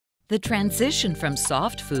The transition from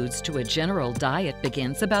soft foods to a general diet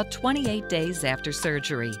begins about 28 days after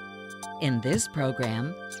surgery. In this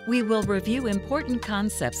program, we will review important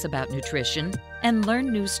concepts about nutrition and learn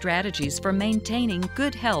new strategies for maintaining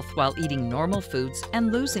good health while eating normal foods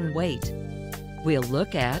and losing weight. We'll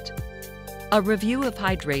look at a review of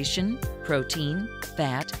hydration, protein,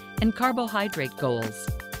 fat, and carbohydrate goals,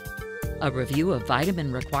 a review of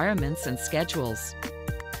vitamin requirements and schedules,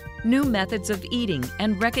 new methods of eating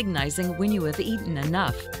and recognizing when you have eaten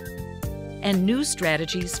enough, and new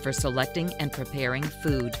strategies for selecting and preparing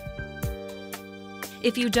food.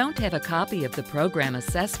 If you don't have a copy of the program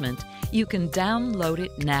assessment, you can download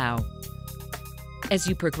it now. As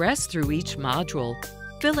you progress through each module,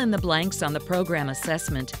 fill in the blanks on the program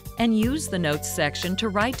assessment and use the notes section to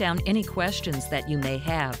write down any questions that you may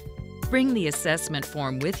have. Bring the assessment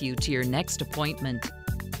form with you to your next appointment.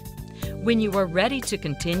 When you are ready to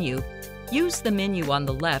continue, use the menu on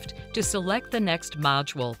the left to select the next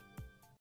module.